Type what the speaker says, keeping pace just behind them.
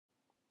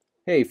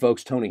Hey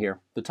folks, Tony here.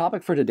 The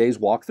topic for today's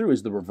walkthrough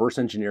is the reverse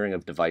engineering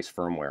of device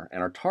firmware,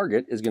 and our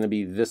target is going to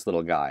be this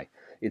little guy.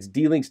 It's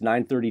D-Link's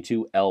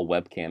 932L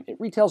webcam. It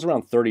retails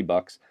around 30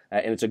 bucks,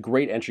 and it's a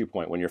great entry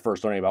point when you're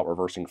first learning about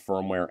reversing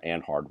firmware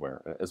and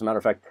hardware. As a matter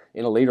of fact,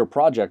 in a later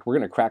project, we're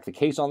going to crack the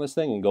case on this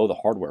thing and go the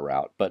hardware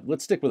route, but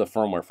let's stick with the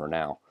firmware for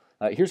now.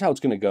 Here's how it's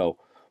going to go.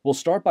 We'll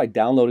start by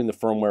downloading the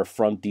firmware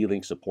from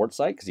D-Link's support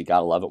site, because you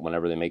gotta love it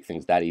whenever they make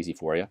things that easy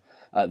for you.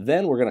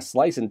 Then we're going to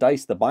slice and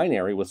dice the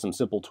binary with some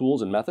simple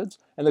tools and methods,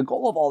 and the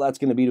goal of all that's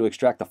going to be to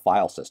extract the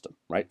file system,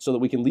 right? So that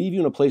we can leave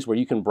you in a place where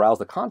you can browse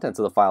the contents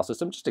of the file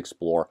system, just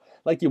explore,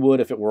 like you would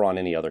if it were on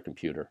any other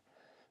computer.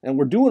 And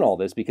we're doing all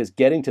this because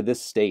getting to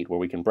this state where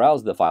we can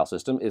browse the file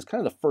system is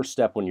kind of the first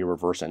step when you're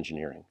reverse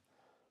engineering.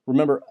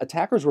 Remember,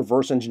 attackers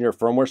reverse engineer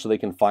firmware so they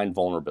can find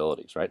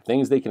vulnerabilities, right?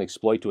 Things they can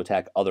exploit to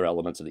attack other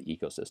elements of the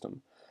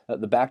ecosystem.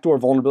 The backdoor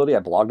vulnerability I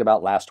blogged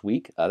about last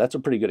week, that's a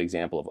pretty good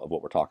example of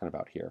what we're talking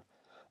about here.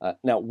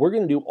 Now, we're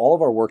going to do all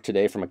of our work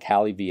today from a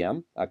Kali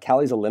VM.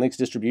 Kali is a Linux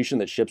distribution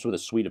that ships with a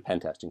suite of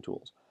pen testing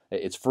tools.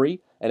 It's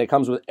free, and it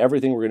comes with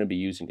everything we're going to be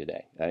using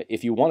today.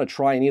 If you want to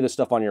try any of this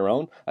stuff on your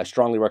own, I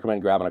strongly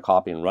recommend grabbing a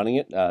copy and running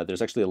it.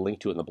 There's actually a link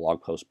to it in the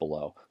blog post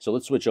below. So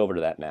let's switch over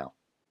to that now.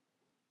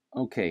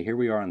 Okay, here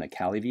we are on the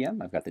Kali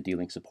VM. I've got the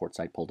D-Link support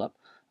site pulled up.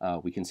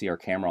 We can see our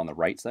camera on the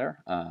right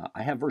there.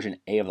 I have version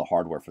A of the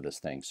hardware for this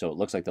thing, so it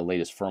looks like the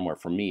latest firmware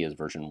for me is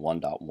version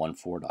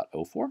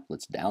 1.14.04.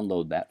 Let's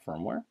download that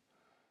firmware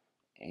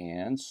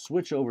and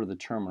switch over to the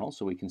terminal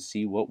so we can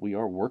see what we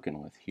are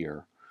working with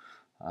here.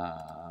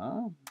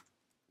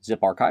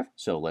 Zip archive,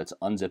 so let's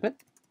unzip it.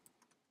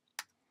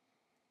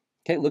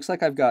 Okay, it looks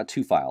like I've got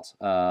two files,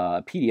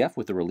 a PDF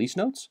with the release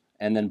notes,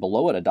 and then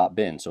below it a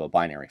 .bin, so a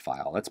binary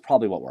file. That's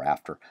probably what we're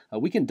after.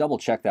 We can double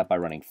check that by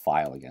running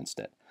file against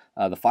it.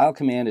 The file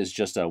command is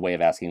just a way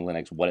of asking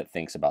Linux what it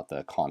thinks about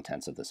the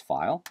contents of this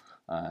file.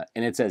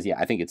 And it says, yeah,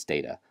 I think it's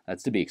data.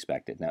 That's to be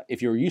expected. Now,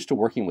 if you're used to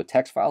working with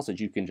text files that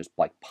you can just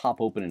like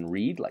pop open and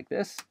read like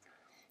this,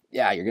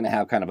 yeah, you're going to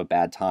have kind of a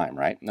bad time,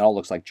 right? It all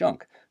looks like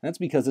junk. And that's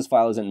because this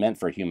file isn't meant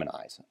for human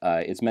eyes.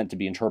 It's meant to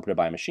be interpreted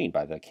by a machine,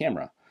 by the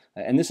camera.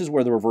 And this is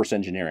where the reverse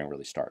engineering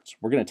really starts.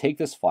 We're going to take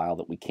this file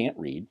that we can't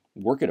read,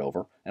 work it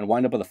over, and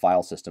wind up with a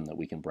file system that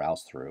we can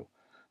browse through.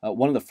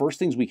 One of the first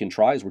things we can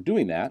try as we're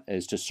doing that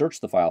is to search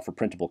the file for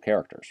printable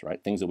characters,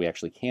 right? Things that we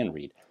actually can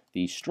read.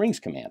 The strings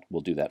command will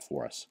do that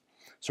for us.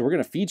 So we're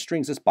going to feed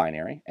strings this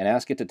binary and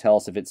ask it to tell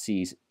us if it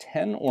sees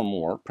 10 or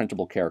more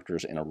printable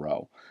characters in a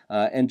row.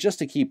 And just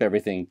to keep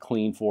everything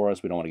clean for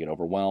us, we don't want to get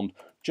overwhelmed,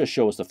 just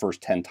show us the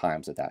first 10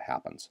 times that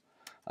happens.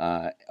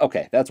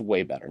 Okay, that's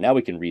way better. Now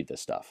we can read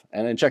this stuff.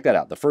 And then check that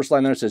out. The first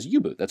line there says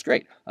U-boot. That's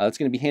great. That's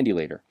going to be handy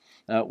later.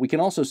 We can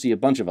also see a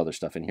bunch of other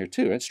stuff in here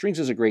too. Strings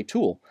is a great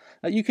tool.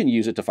 You can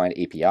use it to find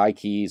API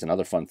keys and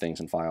other fun things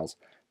in files,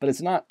 but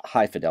it's not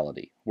high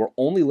fidelity. We're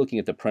only looking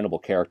at the printable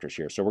characters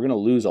here, so we're going to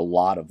lose a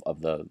lot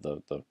of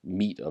the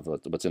meat of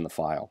what's in the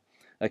file.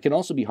 It can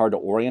also be hard to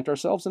orient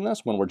ourselves in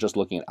this when we're just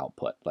looking at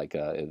output, like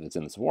if it's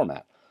in this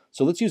format.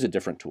 So let's use a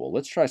different tool.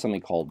 Let's try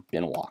something called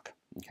binwalk.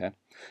 Okay,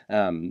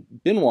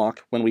 binwalk,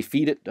 when we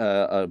feed it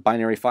a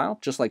binary file,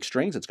 just like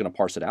strings, it's going to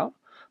parse it out,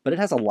 but it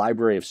has a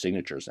library of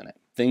signatures in it,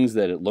 things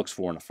that it looks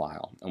for in a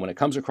file. And when it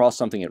comes across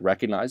something it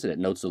recognizes, it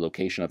notes the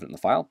location of it in the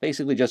file,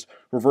 basically just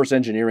reverse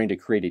engineering to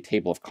create a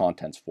table of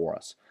contents for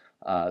us.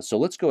 So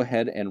let's go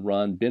ahead and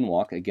run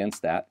binwalk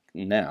against that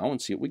now and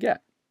see what we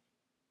get.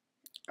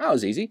 That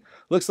was easy.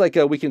 Looks like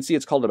we can see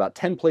it's called about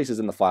 10 places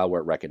in the file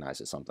where it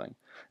recognizes something.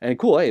 And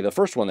cool, hey, the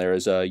first one there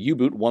is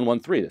U-boot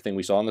 113, the thing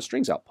we saw in the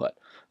strings output.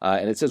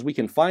 And it says we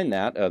can find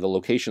that, the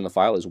location of the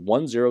file is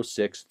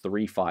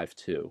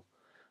 106352.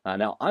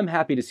 Now, I'm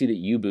happy to see that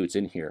U-boot's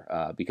in here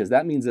because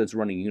that means that it's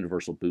running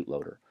Universal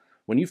Bootloader.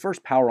 When you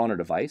first power on a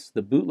device,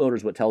 the bootloader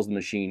is what tells the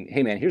machine,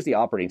 hey man, here's the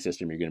operating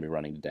system you're going to be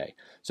running today.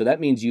 So that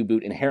means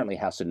U-boot inherently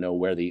has to know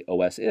where the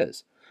OS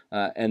is.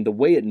 And the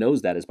way it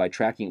knows that is by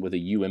tracking it with a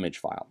UImage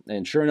file.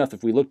 And sure enough,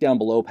 if we look down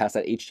below past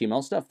that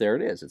HTML stuff, there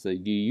it is. It's the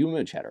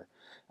UImage header.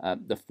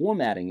 The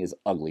formatting is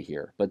ugly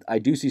here, but I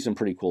do see some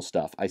pretty cool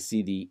stuff. I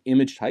see the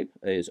image type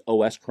is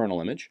OS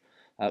kernel image.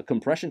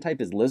 Compression type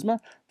is Lisma.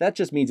 That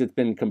just means it's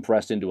been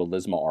compressed into a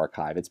Lisma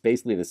archive. It's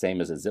basically the same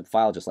as a zip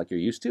file, just like you're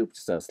used to,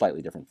 just a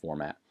slightly different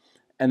format.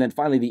 And then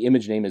finally, the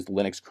image name is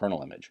Linux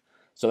kernel image.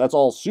 So that's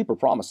all super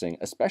promising,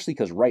 especially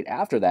because right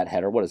after that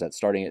header, what is that,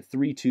 starting at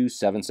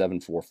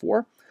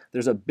 327744,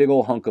 there's a big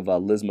old hunk of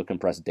Lisma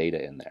compressed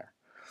data in there.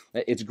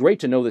 It's great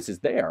to know this is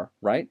there,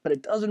 right? But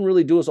it doesn't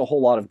really do us a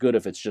whole lot of good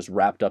if it's just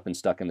wrapped up and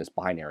stuck in this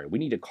binary. We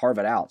need to carve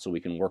it out so we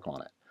can work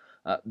on it.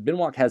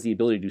 binwalk has the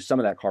ability to do some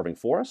of that carving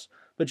for us,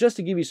 but just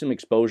to give you some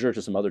exposure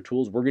to some other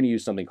tools, we're going to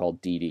use something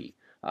called DD.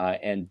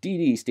 And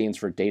DD stands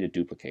for data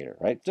duplicator,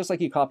 right? Just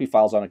like you copy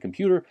files on a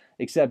computer,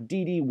 except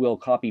DD will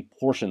copy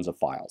portions of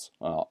files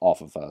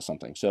off of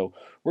something. So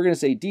we're going to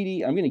say,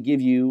 DD, I'm going to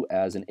give you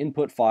as an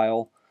input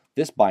file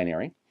this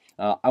binary.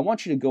 I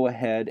want you to go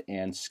ahead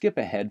and skip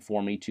ahead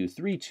for me to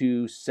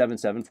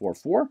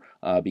 327744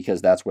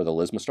 because that's where the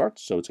Lisma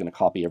starts. So it's going to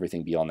copy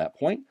everything beyond that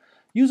point.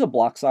 Use a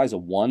block size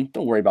of 1.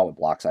 Don't worry about what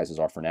block sizes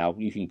are for now.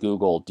 You can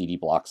Google DD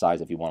block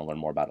size if you want to learn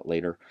more about it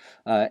later.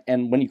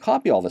 And when you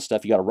copy all this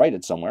stuff, you got to write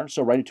it somewhere.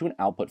 So write it to an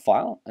output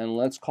file, and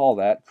let's call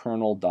that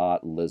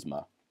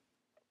kernel.lisma.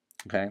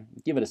 Okay,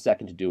 give it a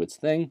second to do its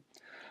thing.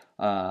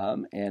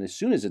 And as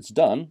soon as it's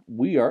done,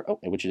 we are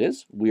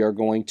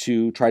going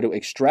to try to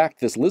extract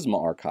this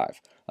Lisma archive.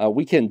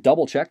 We can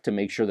double check to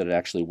make sure that it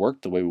actually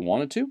worked the way we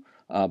wanted to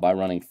by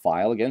running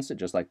file against it,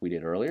 just like we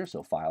did earlier.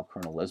 So file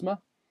kernel Lisma.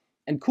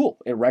 And cool,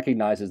 it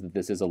recognizes that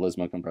this is a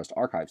Lisma compressed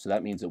archive. So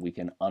that means that we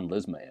can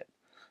unlisma it,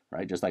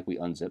 right? Just like we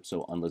unzip,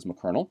 so unlisma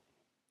kernel.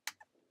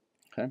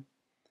 Okay.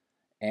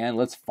 And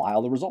let's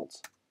file the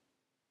results.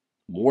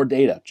 More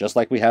data, just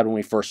like we had when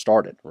we first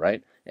started,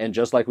 right? And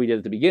just like we did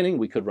at the beginning,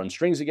 we could run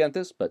strings against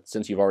this, but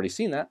since you've already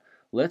seen that,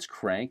 let's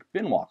crank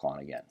binwalk on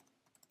again.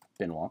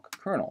 Binwalk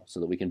kernel,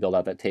 so that we can build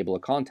out that table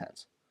of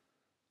contents.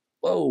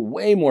 Whoa,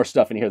 way more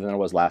stuff in here than there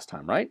was last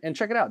time, right? And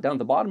check it out, down at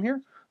the bottom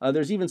here,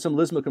 there's even some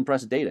Lisma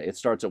compressed data. It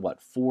starts at what,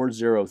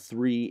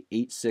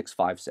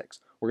 4038656.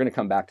 We're gonna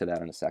come back to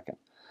that in a second.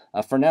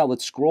 For now,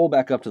 let's scroll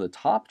back up to the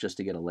top just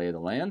to get a lay of the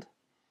land.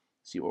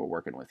 See what we're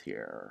working with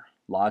here.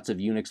 Lots of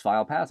Unix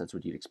file paths. That's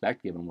what you'd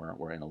expect given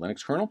we're in a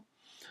Linux kernel.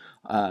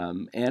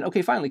 And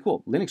okay, finally,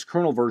 cool. Linux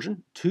kernel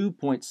version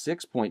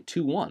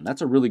 2.6.21.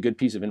 That's a really good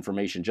piece of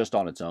information just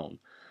on its own.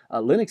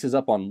 Linux is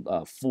up on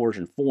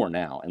version 4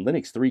 now, and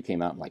Linux 3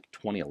 came out in like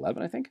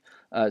 2011, I think.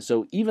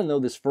 So even though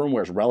this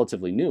firmware is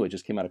relatively new, it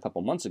just came out a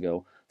couple months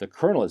ago, the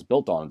kernel it's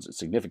built on is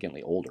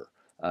significantly older.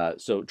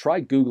 So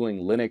try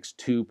Googling Linux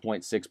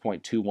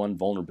 2.6.21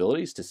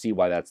 vulnerabilities to see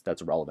why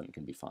that's relevant and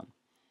can be fun.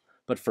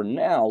 But for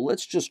now,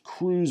 let's just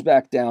cruise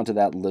back down to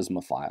that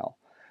Lisma file.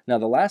 Now,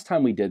 the last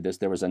time we did this,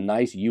 there was a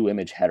nice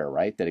uimage header,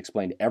 right, that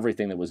explained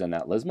everything that was in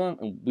that Lisma,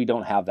 and we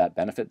don't have that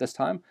benefit this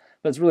time,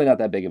 but it's really not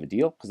that big of a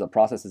deal because the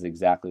process is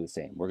exactly the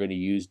same. We're going to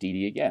use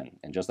dd again,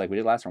 and just like we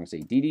did last time, I'm going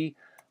to say dd,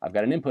 I've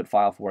got an input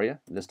file for you.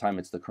 This time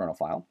it's the kernel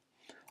file.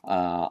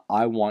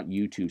 I want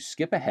you to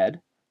skip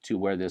ahead to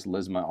where this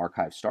Lisma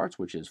archive starts,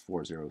 which is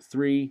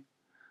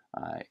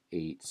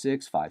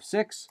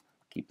 4038656.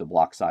 Keep the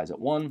block size at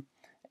 1.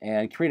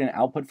 And create an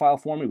output file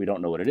for me. We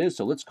don't know what it is,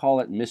 so let's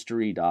call it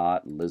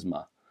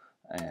mystery.lisma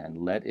and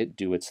let it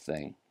do its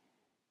thing.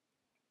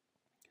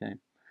 Okay,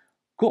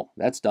 cool,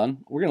 that's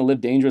done. We're gonna live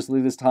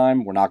dangerously this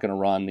time. We're not gonna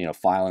run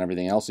file and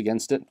everything else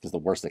against it because the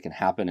worst that can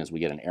happen is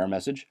we get an error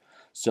message.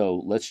 So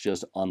let's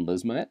just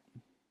unlisma it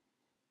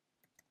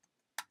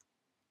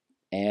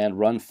and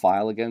run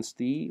file against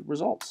the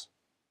results.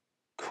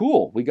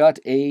 Cool, we got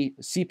a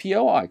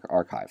CPIO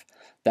archive.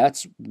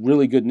 That's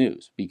really good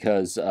news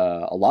because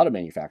a lot of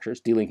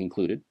manufacturers, D-Link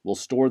included, will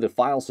store the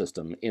file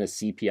system in a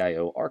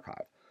CPIO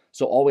archive.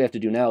 So all we have to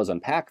do now is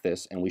unpack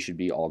this and we should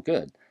be all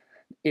good.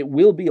 It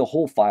will be a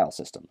whole file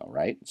system though,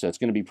 right? So it's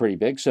going to be pretty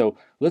big. So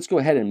let's go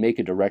ahead and make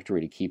a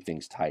directory to keep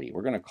things tidy.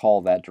 We're going to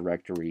call that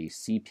directory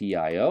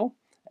CPIO,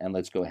 and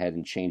let's go ahead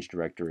and change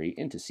directory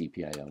into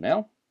CPIO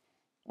now.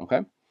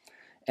 Okay.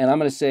 And I'm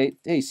going to say,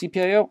 hey,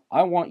 CPIO,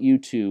 I want you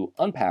to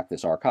unpack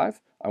this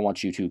archive. I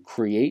want you to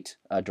create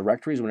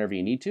directories whenever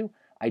you need to.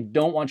 I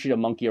don't want you to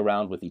monkey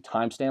around with the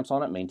timestamps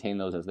on it, maintain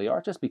those as they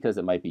are, just because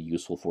it might be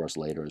useful for us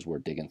later as we're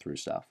digging through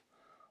stuff.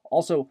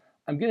 Also,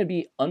 I'm going to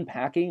be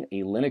unpacking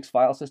a Linux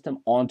file system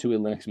onto a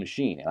Linux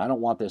machine, and I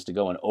don't want this to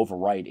go and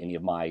overwrite any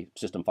of my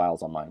system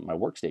files on my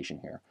workstation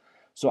here.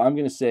 So I'm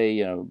going to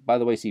say, by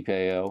the way,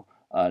 CPIO,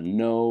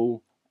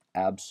 no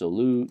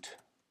absolute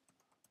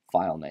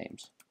file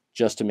names,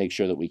 just to make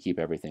sure that we keep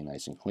everything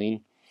nice and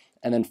clean.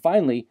 And then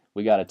finally,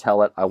 we got to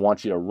tell it, I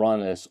want you to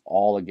run this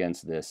all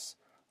against this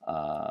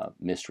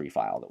mystery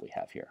file that we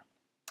have here.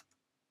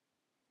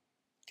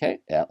 Okay,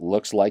 that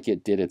looks like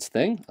it did its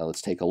thing.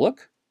 Let's take a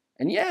look.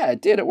 And yeah,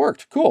 it did, it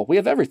worked. Cool, we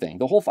have everything.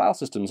 The whole file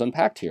system is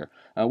unpacked here.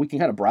 We can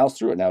kind of browse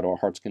through it now to our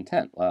heart's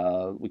content.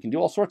 We can do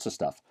all sorts of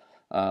stuff.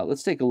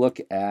 Let's take a look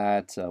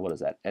at, what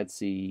is that,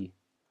 Etsy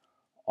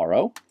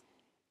RO.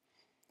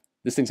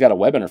 This thing's got a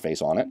web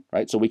interface on it,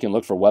 right? So we can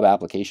look for web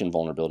application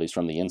vulnerabilities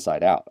from the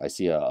inside out. I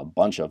see a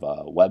bunch of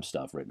web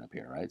stuff written up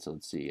here, right? So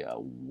let's see,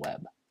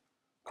 web.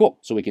 Cool,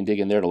 so we can dig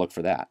in there to look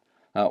for that.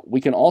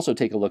 We can also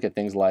take a look at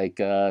things like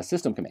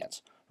system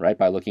commands, right?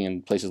 By looking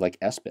in places like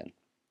sbin.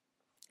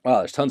 Wow,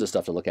 there's tons of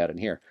stuff to look at in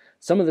here.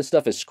 Some of this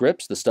stuff is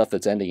scripts, the stuff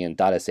that's ending in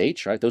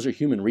 .sh, right? Those are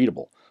human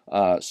readable.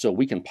 So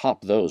we can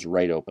pop those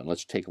right open.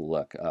 Let's take a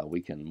look.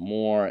 We can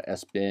more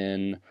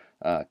sbin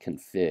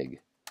config.sh.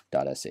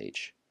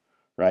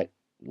 Right?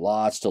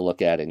 Lots to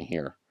look at in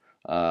here.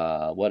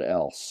 What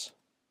else?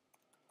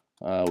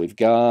 We've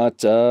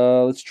got,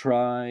 let's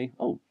try,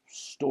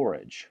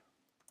 storage.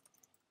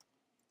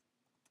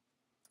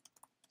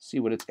 See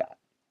what it's got.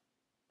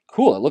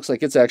 Cool, it looks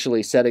like it's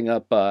actually setting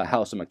up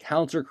how some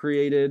accounts are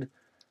created.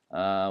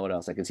 What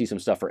else? I can see some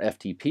stuff for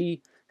FTP.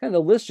 Kind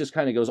of the list just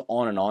kind of goes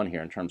on and on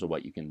here in terms of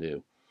what you can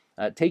do.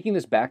 Taking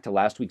this back to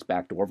last week's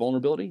backdoor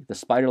vulnerability, the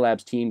Spider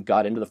Labs team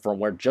got into the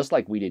firmware just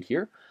like we did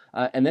here,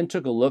 and then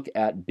took a look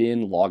at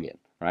bin login,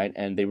 right?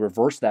 And they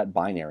reversed that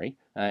binary,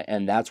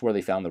 and that's where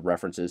they found the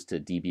references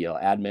to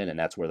DBL admin, and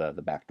that's where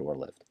the backdoor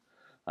lived.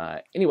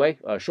 Anyway,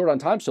 short on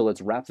time, so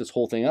let's wrap this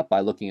whole thing up by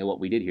looking at what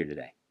we did here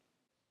today.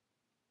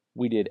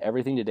 We did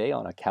everything today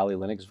on a Kali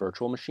Linux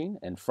virtual machine,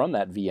 and from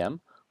that VM,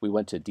 we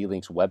went to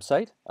D-Link's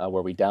website,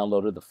 where we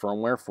downloaded the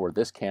firmware for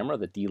this camera,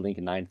 the D-Link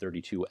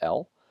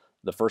 932L.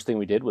 The first thing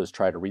we did was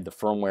try to read the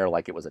firmware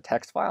like it was a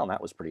text file, and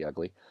that was pretty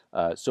ugly.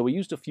 So we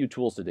used a few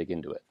tools to dig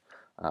into it.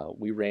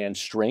 We ran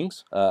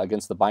strings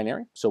against the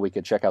binary, so we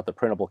could check out the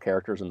printable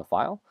characters in the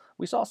file.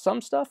 We saw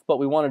some stuff, but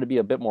we wanted to be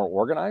a bit more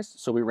organized,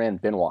 so we ran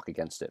binwalk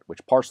against it,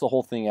 which parsed the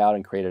whole thing out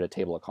and created a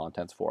table of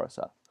contents for us.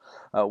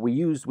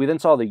 We then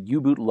saw the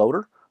U-boot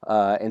loader,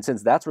 and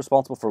since that's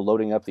responsible for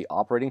loading up the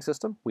operating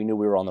system, we knew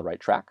we were on the right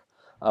track.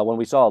 When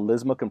we saw a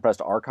Lisma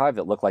compressed archive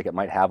that looked like it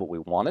might have what we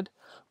wanted,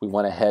 we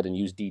went ahead and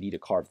used DD to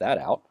carve that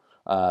out.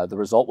 The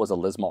result was a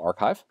Lisma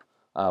archive.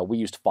 We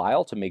used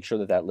file to make sure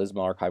that that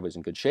Lisma archive was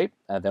in good shape,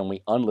 and then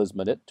we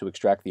unlismed it to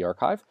extract the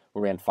archive.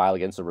 We ran file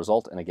against the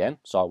result, and again,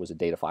 saw it was a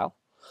data file.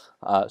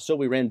 So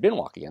we ran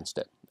binwalk against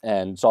it,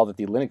 and saw that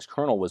the Linux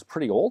kernel was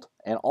pretty old,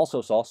 and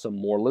also saw some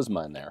more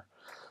Lisma in there.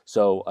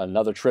 So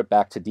another trip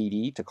back to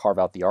DD to carve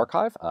out the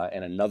archive,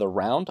 and another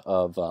round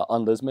of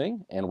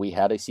unlisming, and we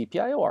had a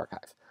CPIO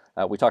archive.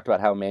 We talked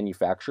about how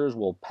manufacturers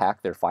will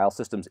pack their file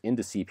systems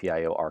into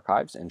CPIO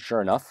archives, and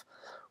sure enough,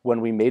 when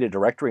we made a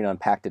directory and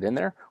unpacked it in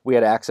there, we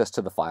had access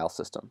to the file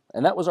system.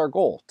 And that was our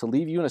goal, to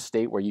leave you in a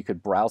state where you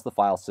could browse the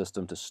file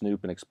system to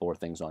snoop and explore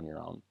things on your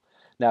own.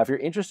 Now, if you're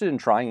interested in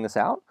trying this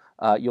out,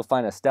 you'll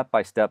find a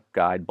step-by-step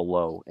guide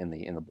below in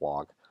the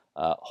blog.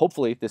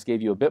 Hopefully, this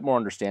gave you a bit more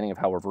understanding of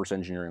how reverse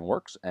engineering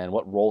works and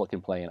what role it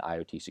can play in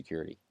IoT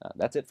security.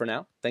 That's it for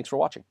now. Thanks for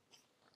watching.